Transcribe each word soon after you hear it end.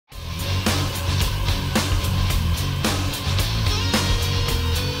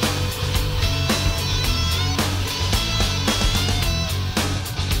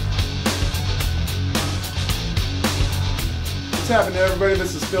happening, everybody?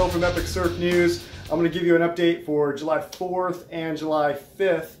 This is Phil from Epic Surf News. I'm going to give you an update for July 4th and July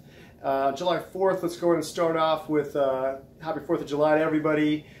 5th. July 4th, let's go ahead and start off with Happy 4th of July to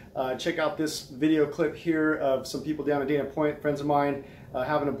everybody. Check out this video clip here of some people down at Dana Point, friends of mine,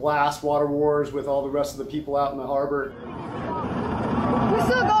 having a blast, water wars with all the rest of the people out in the harbor. We're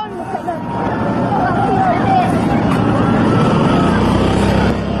still going with the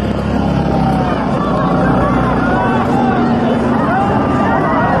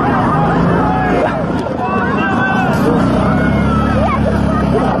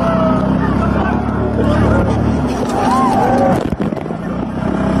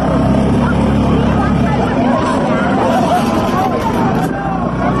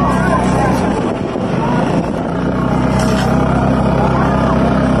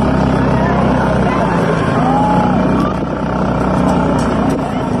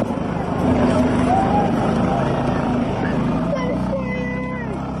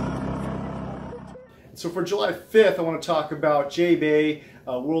So for July 5th, I want to talk about J-Bay.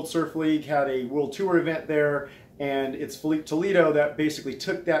 World Surf League had a World Tour event there, and it's Filipe Toledo that basically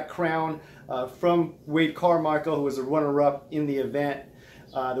took that crown from Wade Carmichael, who was a runner-up in the event.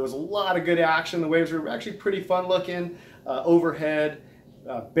 There was a lot of good action. The waves were actually pretty fun looking, overhead,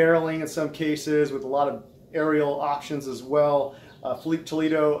 barreling in some cases, with a lot of aerial options as well. Filipe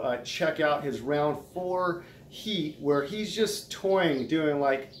Toledo, check out his round 4 heat, where he's just toying, doing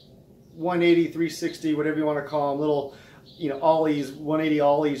like 180, 360, whatever you want to call them, little, ollies, 180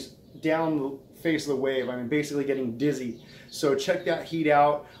 ollies down the face of the wave. I mean, basically getting dizzy. So check that heat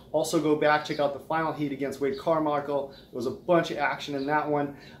out. Also go back, check out the final heat against Wade Carmichael. There was a bunch of action in that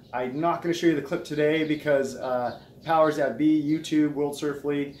one. I'm not going to show you the clip today because powers that be, YouTube, World Surf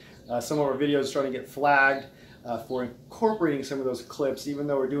League, some of our videos are starting to get flagged for incorporating some of those clips, even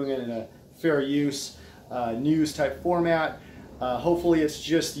though we're doing it in a fair use news type format. Hopefully it's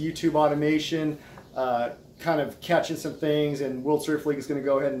just YouTube automation kind of catching some things, and World Surf League is going to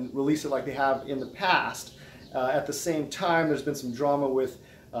go ahead and release it like they have in the past. At the same time, there's been some drama with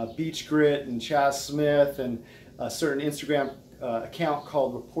BeachGrit and Chaz Smith and a certain Instagram account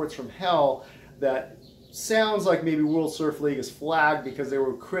called Reports from Hell that sounds like maybe World Surf League is flagged because they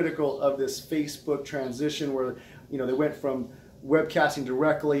were critical of this Facebook transition where they went from webcasting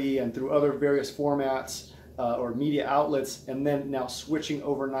directly and through other various formats or media outlets, and then now switching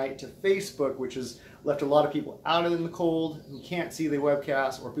overnight to Facebook, which has left a lot of people out in the cold who can't see the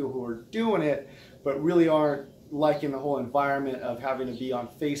webcast, or people who are doing it but really aren't liking the whole environment of having to be on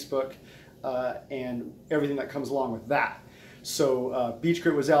Facebook and everything that comes along with that. So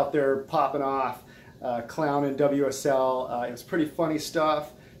BeachGrit was out there popping off, clowning WSL. It was pretty funny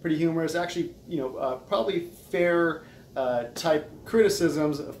stuff, pretty humorous, actually, probably fair type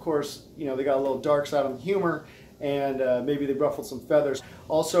criticisms. Of course, they got a little dark side on the humor, and maybe they ruffled some feathers.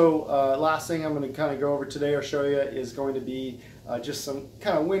 Also, last thing I'm going to kind of go over today or show you is going to be just some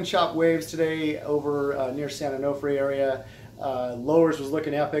kind of wind chop waves today over near San Onofre area. Lowers was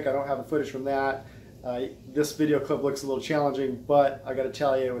looking epic. I don't have the footage from that. This video clip looks a little challenging, but I got to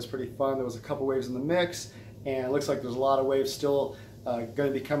tell you, it was pretty fun. There was a couple waves in the mix, and it looks like there's a lot of waves still going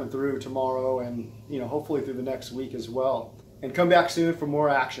to be coming through tomorrow, and hopefully through the next week as well. And come back soon for more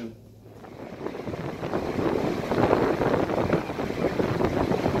action.